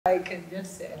I can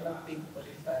just say I love being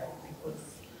 45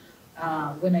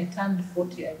 because when I turned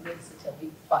 40, I made such a big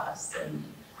fuss, and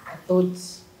I thought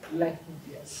life would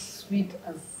be as sweet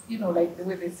as, like the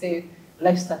way they say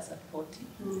life starts at 40,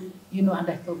 and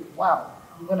I thought, wow,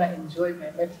 I'm going to enjoy my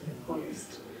life to the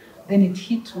fullest. Then it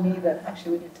hit me that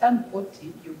actually when you turn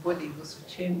 40, your body is also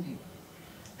changing.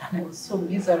 And I was so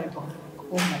miserable. Like,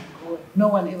 oh my God, no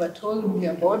one ever told me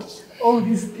about all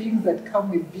these things that come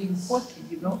with being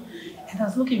 40, And I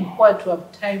was looking forward to a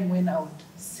time when I would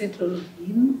settle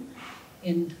in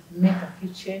and make a few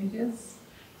changes.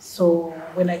 So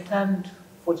when I turned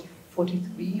 40,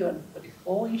 43 or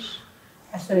 44-ish,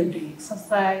 I started doing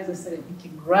exercise, I started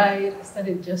eating right, I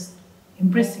started just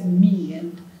embracing me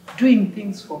and doing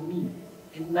things for me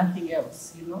and nothing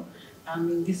else, I'm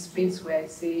in this space where I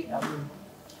say I'm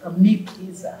a me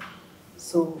pleaser.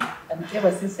 So, and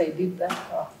ever since I did that,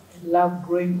 I love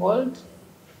growing old,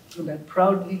 and I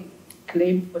proudly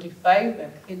claim 45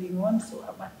 and heading on. So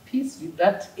I'm at peace with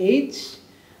that age,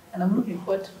 and I'm looking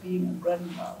forward to being a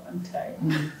grandma one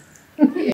time.